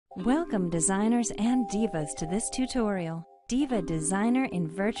Welcome designers and divas to this tutorial. Diva Designer in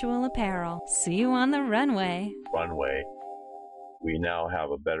Virtual Apparel. See you on the runway. We now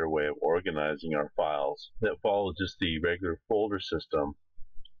have a better way of organizing our files that follow just the regular folder system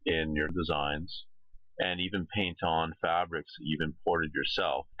in your designs, and even paint on fabrics that you've imported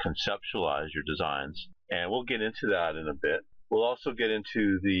yourself, conceptualize your designs, and we'll get into that in a bit. We'll also get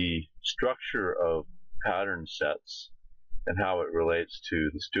into the structure of pattern sets and how it relates to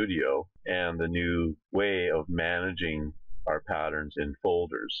the studio and the new way of managing our patterns in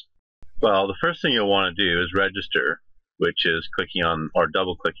folders. Well, the first thing you'll want to do is register, which is clicking on or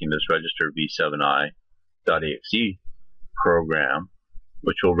double clicking this register v7i.exe program,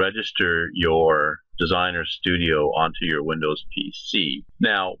 which will register your Designer Studio onto your Windows PC.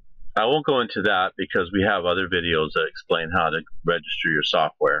 Now, I won't go into that because we have other videos that explain how to register your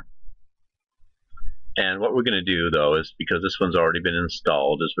software. And what we're going to do, though, is because this one's already been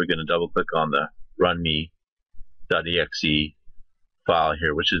installed, is we're going to double click on the runme.exe file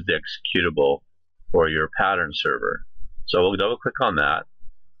here, which is the executable for your pattern server. So we'll double click on that,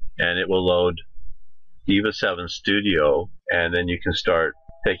 and it will load DiVA 7 Studio, and then you can start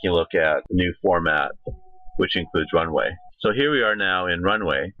taking a look at the new format, which includes Runway. So here we are now in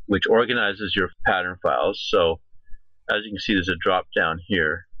Runway, which organizes your pattern files. So as you can see, there's a drop down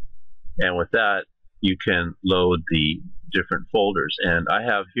here, and with that you can load the different folders. And I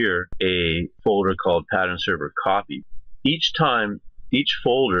have here a folder called Pattern Server Copy. Each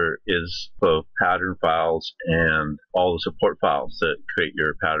folder is both pattern files and all the support files that create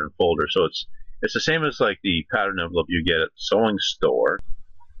your pattern folder. So it's the same as like the pattern envelope you get at the sewing store.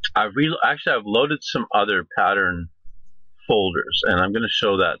 I've loaded some other pattern folders, and I'm going to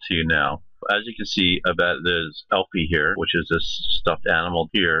show that to you now. As you can see, I bet there's Elfie here, which is this stuffed animal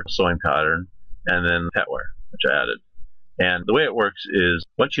here, sewing pattern, and then petware, which I added. And the way it works is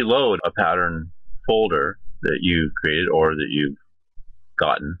once you load a pattern folder that you created or that you've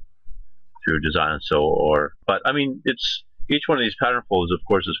gotten through Design and Sew, but I mean, it's each one of these pattern folders, of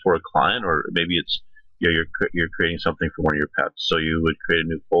course, is for a client, or maybe it's you're creating something for one of your pets, so you would create a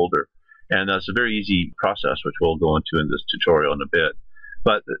new folder. And that's a very easy process, which we'll go into in this tutorial in a bit.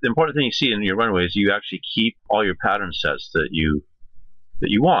 But the important thing you see in your Runway is you actually keep all your pattern sets that you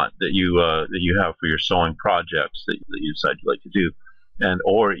want, that you have for your sewing projects that you decide you'd like to do, and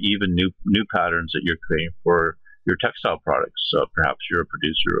or even new patterns that you're creating for your textile products. So perhaps you're a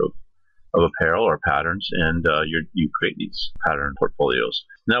producer of apparel or patterns, and you create these pattern portfolios.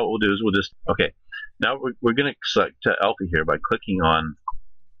 Now what we'll do is now we're going to select Elfie here by clicking on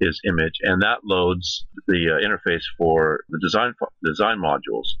his image, and that loads the interface for the design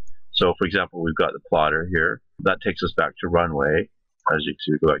modules. So for example, we've got the plotter here. That takes us back to Runway. As you can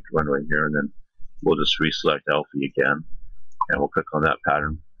see, we go back to Runway here, and then we'll just reselect Elfie again, and we'll click on that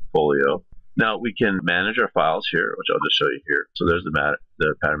pattern folio. Now we can manage our files here, which I'll just show you here. So there's the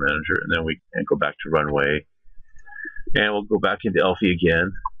pattern manager, and then we can go back to Runway, and we'll go back into Elfie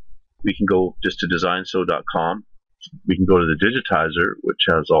again. We can go just to designsew.com. We can go to the digitizer, which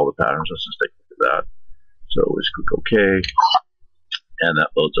has all the patterns. Let's just take a look at that. So we just click OK, and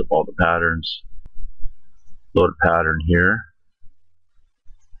that loads up all the patterns. Load a pattern here.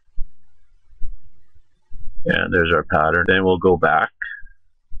 And there's our pattern. Then we'll go back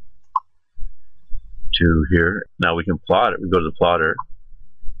to here. Now we can plot it. We go to the plotter,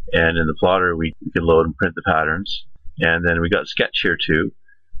 and in the plotter we can load and print the patterns. And then we got Sketch here too,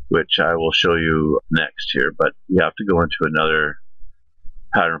 which I will show you next here. But we have to go into another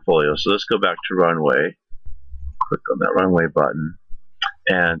pattern folio. So let's go back to Runway. Click on that Runway button,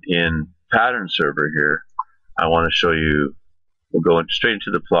 and in Pattern Server here, I want to show you. We'll go straight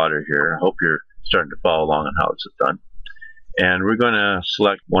into the plotter here. I hope you're starting to follow along on how this is done. And we're going to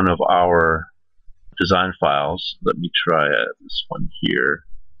select one of our design files. Let me try this one here.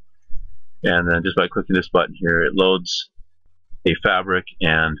 And then just by clicking this button here, it loads a fabric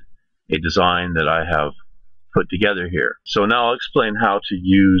and a design that I have put together here. So now I'll explain how to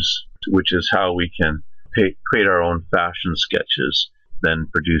use, which is how we can create our own fashion sketches, then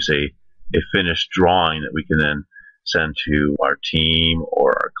produce a finished drawing that we can then send to our team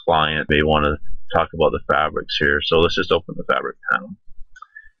or our client. They want to talk about the fabrics here. So let's just open the fabric panel,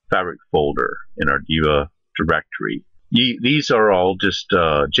 fabric folder in our DiVA directory. These are all just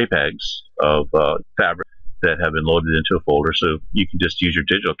JPEGs of fabric that have been loaded into a folder. So you can just use your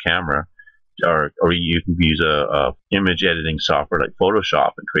digital camera, or you can use a image editing software like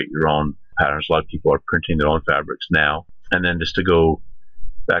Photoshop and create your own patterns. A lot of people are printing their own fabrics now. And then just to go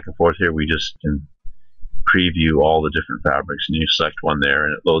back and forth here, we just can preview all the different fabrics, and you select one there,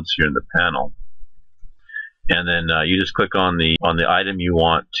 and it loads here in the panel. And then you just click on the item you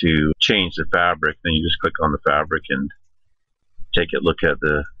want to change the fabric. Then you just click on the fabric and take a look at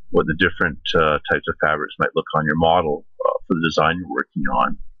what the different types of fabrics might look on your model for the design you're working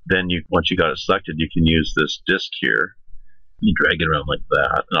on. Then once you got it selected, you can use this disc here. You drag it around like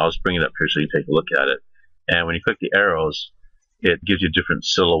that, and I'll just bring it up here so you can take a look at it. And when you click the arrows, it gives you a different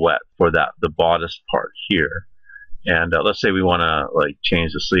silhouette for the bodice part here. And let's say we want to like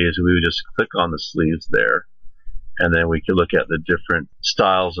change the sleeves, we would just click on the sleeves there, and then we can look at the different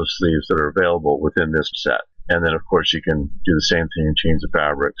styles of sleeves that are available within this set. And then of course you can do the same thing and change the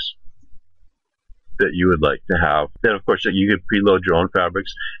fabrics that you would like to have. Then of course you could preload your own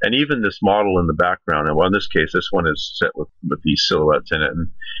fabrics, and even this model in the background, and well, in this case this one is set with these silhouettes in it,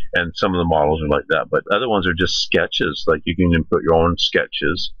 and some of the models are like that, but other ones are just sketches. Like you can input your own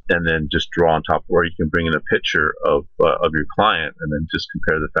sketches and then just draw on top, or you can bring in a picture of your client and then just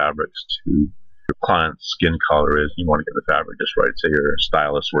compare the fabrics to your client's skin color is. You want to get the fabric just right, say you're a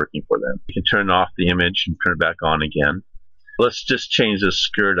stylist working for them. You can turn off the image and turn it back on again. Let's just change this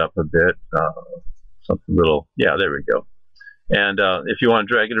skirt up a bit. Something little, yeah, there we go. And if you want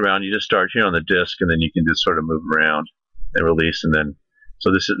to drag it around, you just start here on the disc, and then you can just sort of move around and release. And then,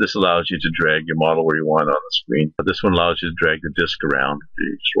 so this allows you to drag your model where you want on the screen. But this one allows you to drag the disc around.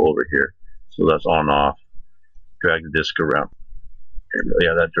 You just roll over here. So that's on off. Drag the disc around.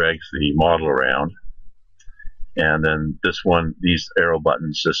 Yeah, that drags the model around. And then this one, these arrow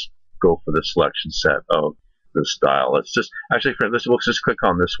buttons just go for the selection set of the style. Let's just actually we'll just click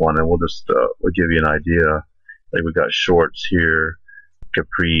on this one, and we'll give you an idea. Like we've got shorts here,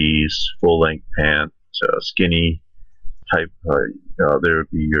 capris, full length pants, skinny type. There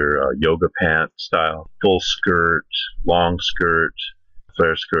would be your yoga pant style, full skirt, long skirt,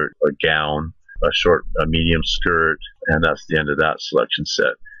 flare skirt, a gown, a medium skirt, and that's the end of that selection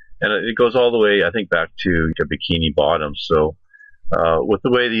set. And it goes all the way, I think, back to a bikini bottom. So with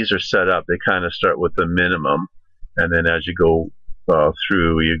the way these are set up, they kind of start with the minimum, and then as you go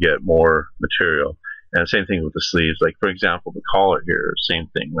through, you get more material. And same thing with the sleeves. Like for example, the collar here, same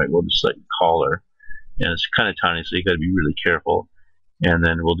thing, right? We'll just select collar, and it's kind of tiny, so you got to be really careful. And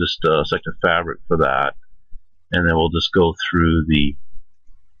then we'll just select a fabric for that, and then we'll just go through the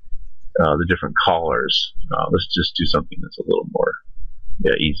different collars. Let's just do something that's a little more,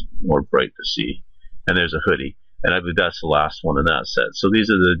 easy, more bright to see. And there's a hoodie. And I believe that's the last one in that set. So these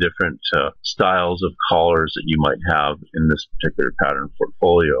are the different styles of collars that you might have in this particular pattern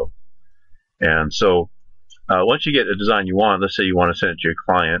portfolio. And so once you get a design you want, let's say you want to send it to your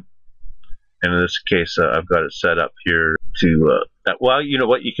client. And in this case, I've got it set up here to, well, you know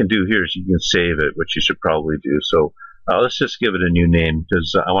what you can do here is you can save it, which you should probably do. So let's just give it a new name,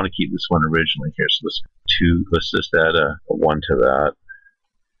 because I want to keep this one originally here. So let's just add a 1 to that.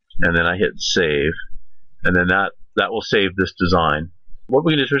 And then I hit save. And then that will save this design. What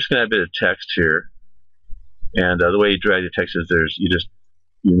we're going to do is we're just going to add a bit of text here. And the way you drag the text is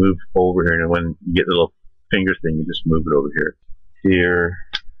you move over here, and when you get the little finger thing, you just move it over here. Here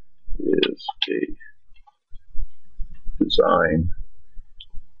is a design.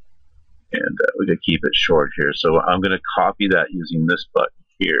 And we're going to keep it short here. So I'm going to copy that using this button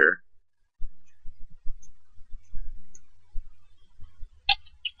here.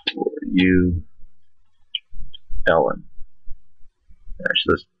 For you, Ellen.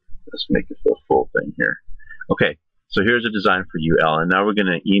 Actually, let's make it the full thing here. Okay, so here's a design for you, Ellen. Now we're going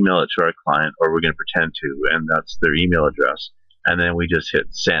to email it to our client, or we're going to pretend to, and that's their email address. And then we just hit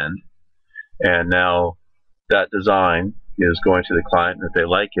send. And now that design is going to the client, and if they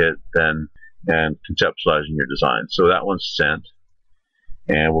like it, then conceptualizing your design. So that one's sent.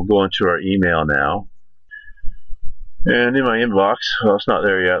 And we'll go into our email now. And in my inbox, well, it's not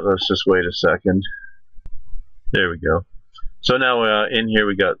there yet. Let's just wait a second. There we go. So now in here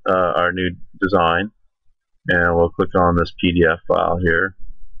we got our new design, and we'll click on this PDF file here.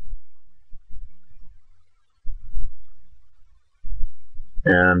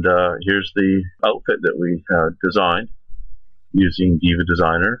 And here's the outfit that we designed using DiVA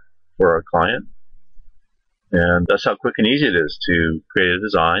Designer for our client. And that's how quick and easy it is to create a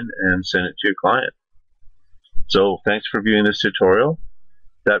design and send it to your client. So thanks for viewing this tutorial.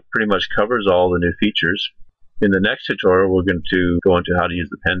 That pretty much covers all the new features. In the next tutorial, we're going to go into how to use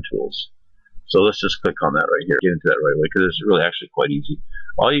the pen tools. So let's just click on that right here, get into that right away, because it's really actually quite easy.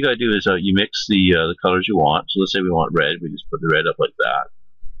 All you got to do is you mix the colors you want. So let's say we want red, we just put the red up like that.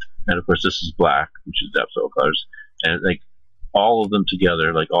 And of course this is black, which is depth colors. And like all of them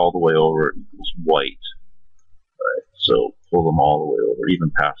together, like all the way over, equals white. Right? So pull them all the way over,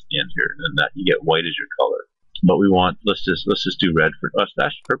 even past the end here, and then that you get white as your color. But we want, let's just do red for us.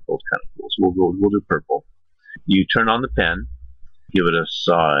 Actually, purple is kind of cool. So we'll do purple. you turn on the pen, give it a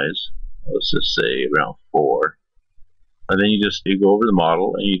size, let's just say around 4, and then you go over the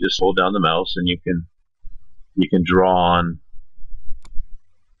model and you just hold down the mouse and you can draw on.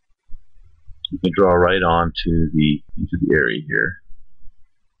 You can draw right onto into the area here.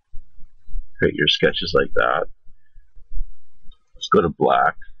 Create your sketches like that. Let's go to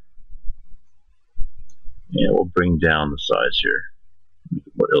black, and we'll bring down the size here, make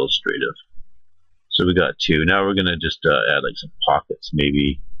it more illustrative. So we got 2. Now we're going to just add like some pockets,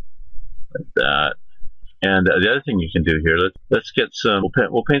 maybe like that. And the other thing you can do here, let's get some.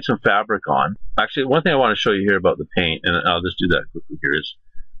 We'll paint some fabric on. Actually, one thing I want to show you here about the paint, and I'll just do that quickly here, is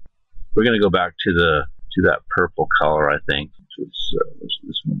we're going to go back to that purple color, I think, which was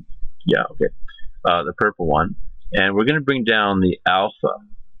this one. Yeah, okay, the purple one, and we're going to bring down the alpha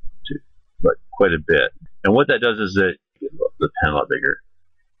to quite a bit. And what that does is that the pen a lot bigger,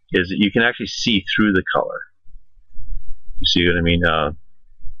 is that you can actually see through the color. You see what I mean?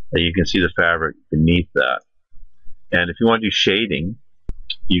 You can see the fabric beneath that. And if you want to do shading,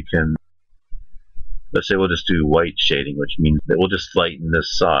 you can. Let's say we'll just do white shading, which means that we'll just lighten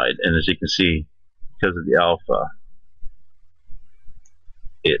this side. And as you can see, because of the alpha,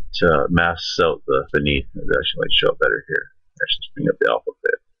 it masks out the beneath. It actually might show up better here. Actually, just bring up the alpha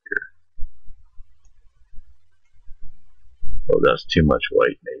bit here. Oh, that's too much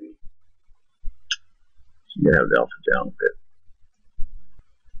white, maybe. So you gotta have the alpha down a bit.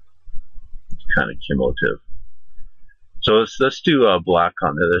 It's kind of cumulative. So let's do black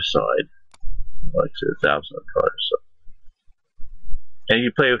on the other side. Like the 1,000 of colors. So. And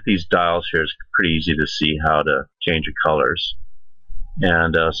you play with these dials here. It's pretty easy to see how to change your colors.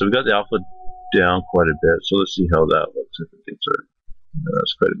 And so we got the alpha down quite a bit. So let's see how that looks. If it gets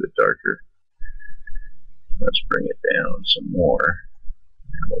that's quite a bit darker. Let's bring it down some more.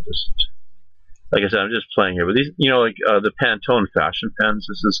 And we'll just, like I said, I'm just playing here. But these, like the Pantone fashion pens.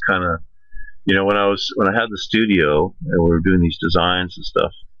 This is kind of, when I had the studio and we were doing these designs and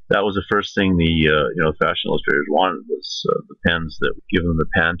stuff. That was the first thing the fashion illustrators wanted, was the pens that would give them the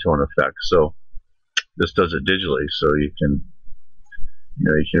Pantone effect. So this does it digitally, so you can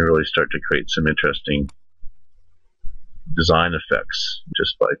really start to create some interesting design effects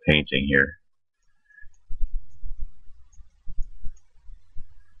just by painting here.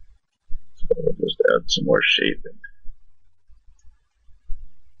 So we'll just add some more shaping.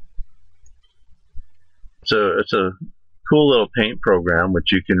 So it's a cool little paint program,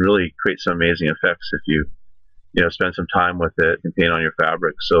 which you can really create some amazing effects if you spend some time with it and paint on your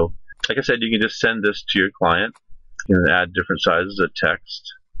fabric. So like I said, you can just send this to your client. You can add different sizes of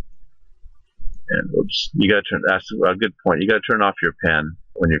text, and you got to turn. That's a good point. You got to turn off your pen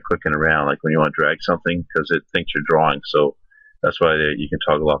when you're clicking around, like when you want to drag something, because it thinks you're drawing. So that's why you can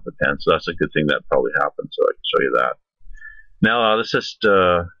toggle off the pen. So that's a good thing that probably happened. So I can show you that. Now let's just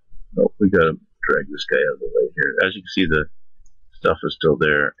we got to drag this guy out of the way here. As you can see, the stuff is still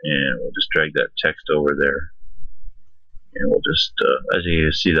there, and we'll just drag that text over there, and we'll just as you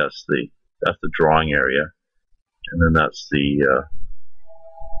can see, that's the drawing area, and then that's the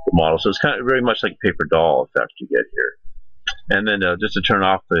model. So it's kind of very much like paper doll effect you get here. And then just to turn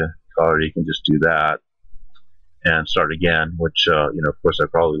off the color, you can just do that and start again, which of course I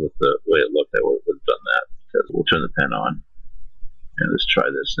probably, with the way it looked, I would have done that, because we'll turn the pen on and let's try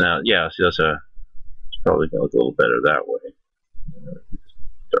this. Now, yeah, see, it's probably going to look a little better that way.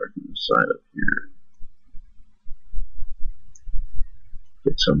 Darken the side up here.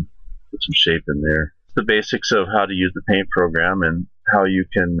 Put some shape in there. The basics of how to use the paint program and how you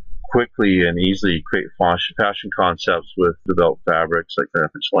can quickly and easily create fashion concepts with developed fabrics. Like if I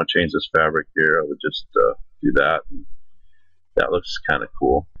just want to change this fabric here, I would just do that. That looks kind of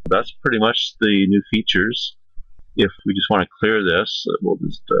cool. That's pretty much the new features. If we just want to clear this, we'll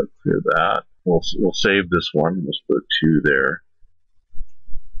just clear that. We'll save this one. Let's put 2 there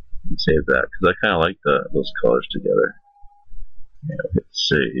and save that, because I kind of like those colors together. And I'll hit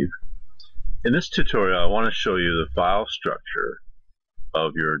save. In this tutorial, I want to show you the file structure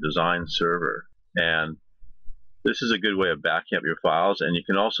of your design server, and this is a good way of backing up your files, and you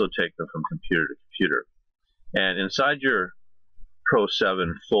can also take them from computer to computer. And inside your Pro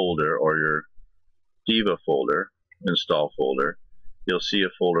 7 folder or your DiVA folder, install folder, you'll see a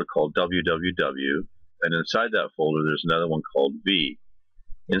folder called www, and inside that folder there's another one called V.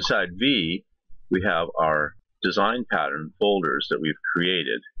 Inside V, we have our design pattern folders that we've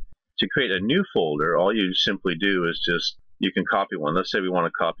created. To create a new folder, all you simply do is you can copy one. Let's say we want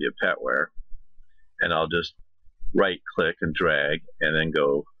to copy a petware, and I'll just right click and drag and then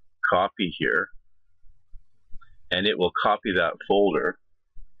go copy here, and it will copy that folder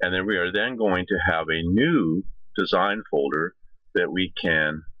And then we are then going to have a new design folder that we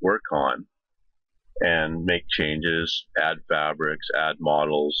can work on and make changes, add fabrics, add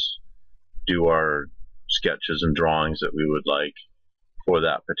models, do our sketches and drawings that we would like for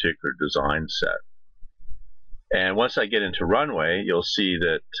that particular design set. And once I get into Runway, you'll see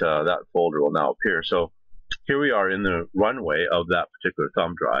that that folder will now appear. So here we are in the Runway of that particular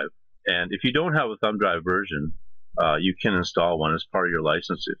thumb drive. And if you don't have a thumb drive version, you can install one as part of your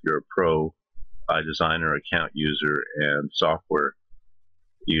license if you're a pro designer, account user, and software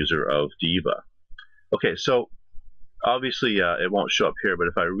user of DiVA. Okay, so obviously it won't show up here, but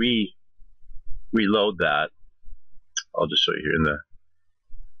if I reload that, I'll just show you here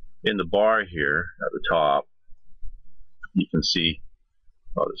in the bar here at the top. You can see,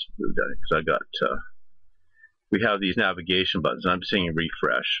 I'll just move down because I got we have these navigation buttons, and I'm saying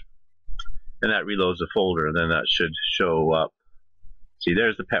refresh, and that reloads the folder, and then that should show up. See,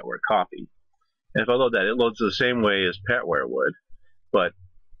 there's the Petware copy, and if I load that, it loads the same way as Petware would, but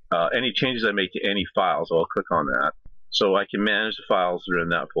any changes I make to any files, I'll click on that. So I can manage the files that are in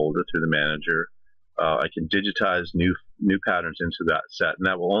that folder through the manager. I can digitize new patterns into that set, and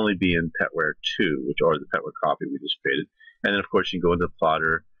that will only be in Petware 2, which are the Petware copy we just created. And then, of course, you can go into the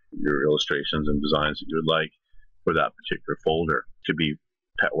plotter, your illustrations and designs that you would like for that particular folder. It could be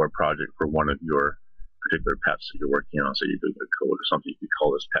Petware project for one of your particular pets that you're working on. So you're doing a coat or something, you could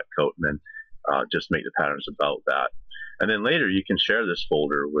call this pet coat, and then just make the patterns about that. And then later you can share this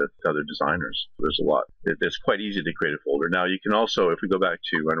folder with other designers. There's a lot. It's quite easy to create a folder. Now you can also, if we go back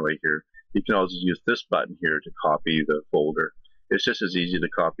to Runway here, you can also use this button here to copy the folder. It's just as easy to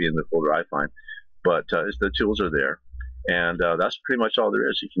copy in the folder, I find, but the tools are there. And that's pretty much all there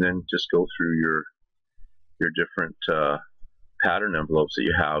is. You can then just go through your different pattern envelopes that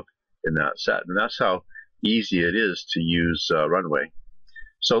you have in that set. And that's how easy it is to use Runway.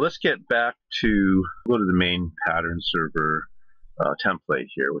 So let's get back to, go to the main pattern server template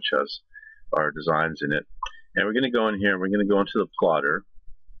here, which has our designs in it. And we're going to go in here, and we're going to go into the plotter.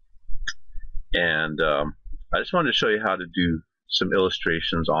 And I just wanted to show you how to do some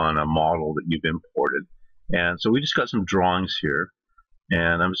illustrations on a model that you've imported. And so we just got some drawings here,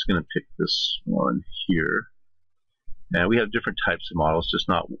 and I'm just going to pick this one here. And we have different types of models, just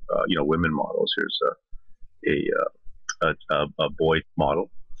not women models. Here's a boy model.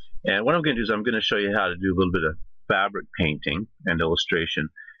 And what I'm going to do is I'm going to show you how to do a little bit of fabric painting and illustration.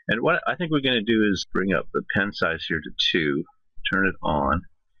 And what I think we're going to do is bring up the pen size here to 2, turn it on,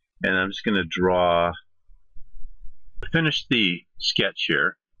 and I'm just going to finish the sketch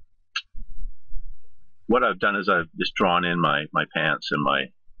here. What I've done is I've just drawn in my pants and my,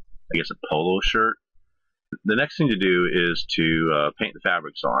 I guess, a polo shirt. The next thing to do is to paint the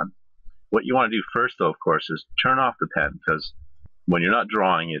fabrics on. What you want to do first, though, of course, is turn off the pen, because when you're not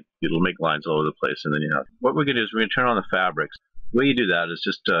drawing it, it'll make lines all over the place. And then what we're going to do is we're going to turn on the fabrics. The way you do that is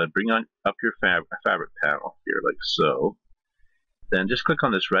just bring up your fabric panel here, like so. Then just click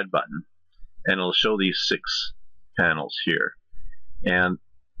on this red button, and it'll show these 6 panels here. And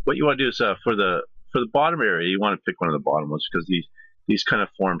what you want to do is for the bottom area, you want to pick one of the bottom ones, because these kind of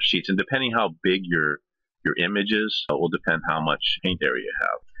form sheets, and depending how big your image is, will depend how much paint area you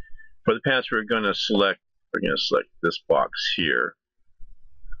have. For the pants, we're going to select this box here,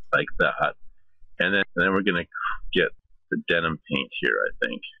 like that, and then we're going to get the denim paint here. I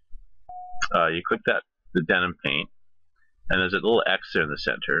think you click the denim paint, and there's a little X there in the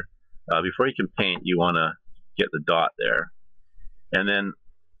center. Before you can paint, you want to get the dot there, and then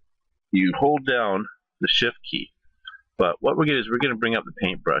you hold down the Shift key. But what we're going to do is we're going to bring up the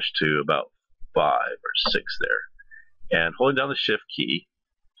paintbrush to about 5 or 6 there, and holding down the Shift key.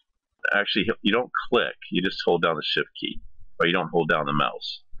 Actually, you don't click, you just hold down the Shift key, or you don't hold down the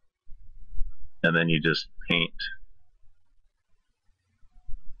mouse, and then you just paint.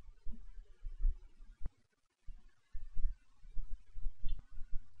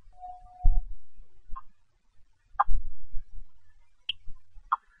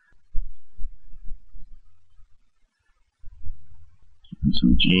 And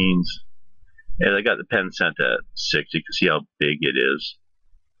some jeans. And I got the pen set at 6. You can see how big it is.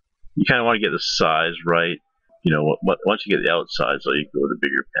 You kind of want to get the size right. Once you get the outside, so you can go with a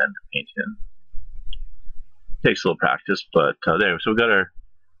bigger pen to paint in. It takes a little practice, but there. So we've got our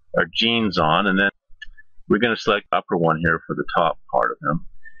jeans on, and then we're going to select the upper one here for the top part of them.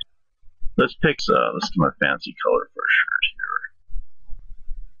 Let's pick. Let's do my fancy color for a shirt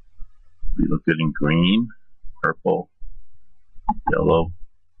here. We look good in green, purple, yellow,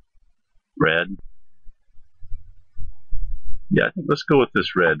 red. Yeah, I think let's go with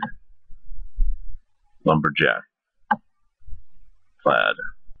this red lumberjack plaid.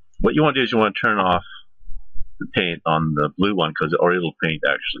 what you want to do is you want to turn off the paint on the blue one, or it'll paint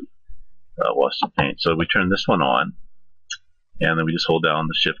actually wants to paint. So we turn this one on, and then we just hold down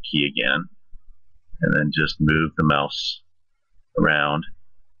the shift key again, and then just move the mouse around.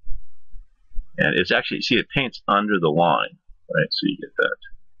 And it's actually, see, it paints under the line, right? So you get that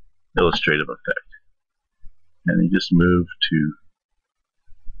illustrative effect. And you just move to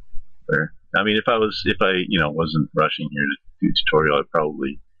there. I mean, if I wasn't rushing here to do a tutorial, I'd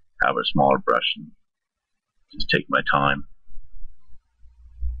probably have a smaller brush and just take my time.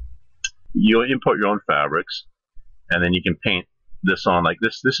 You import your own fabrics, and then you can paint this on like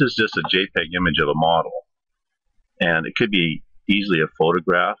this. This is just a JPEG image of a model, and it could be easily a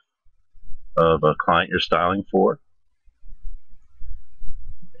photograph of a client you're styling for.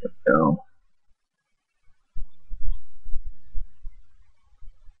 There we go.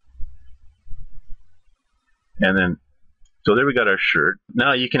 And then, so there we got our shirt.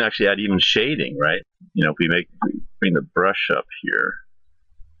 Now you can actually add even shading, right? You know, if we bring the brush up here,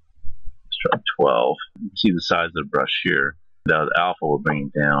 let's try 12. You can see the size of the brush here. Now the alpha will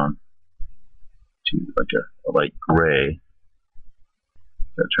bring it down to like a light gray.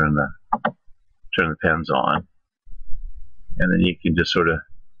 So turn the pens on, and then you can just sort of,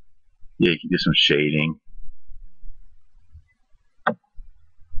 you can do some shading.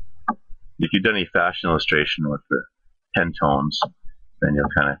 If you've done any fashion illustration with the pen tones, then you'll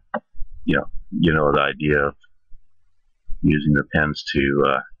kind of, you know the idea of using the pens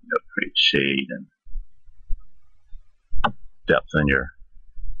to create shade and depth in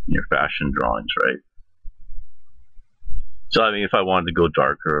your fashion drawings, right? So I mean, if I wanted to go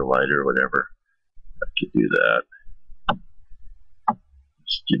darker or lighter or whatever, I could do that.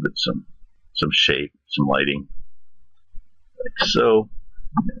 Just give it some shape, some lighting, like so.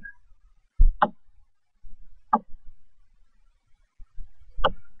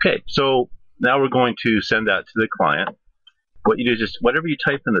 Okay, so now we're going to send that to the client. What you do is just whatever you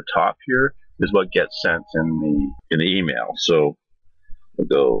type in the top here is what gets sent in the email. So we'll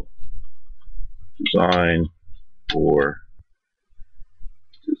go design for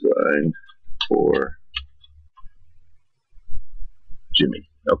Jimmy.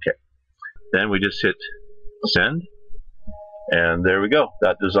 Okay. Then we just hit send, and there we go.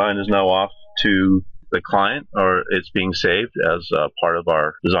 That design is now off to the client, or it's being saved as part of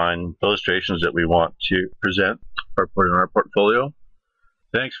our design illustrations that we want to present or put in our portfolio.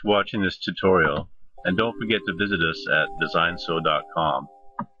 Thanks for watching this tutorial, and don't forget to visit us at designso.com.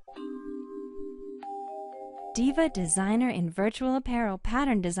 DiVA Designer in Virtual Apparel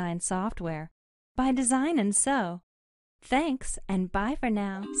Pattern Design Software by Design & Sew. Thanks, and bye for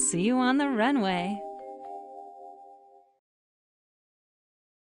now. See you on the runway.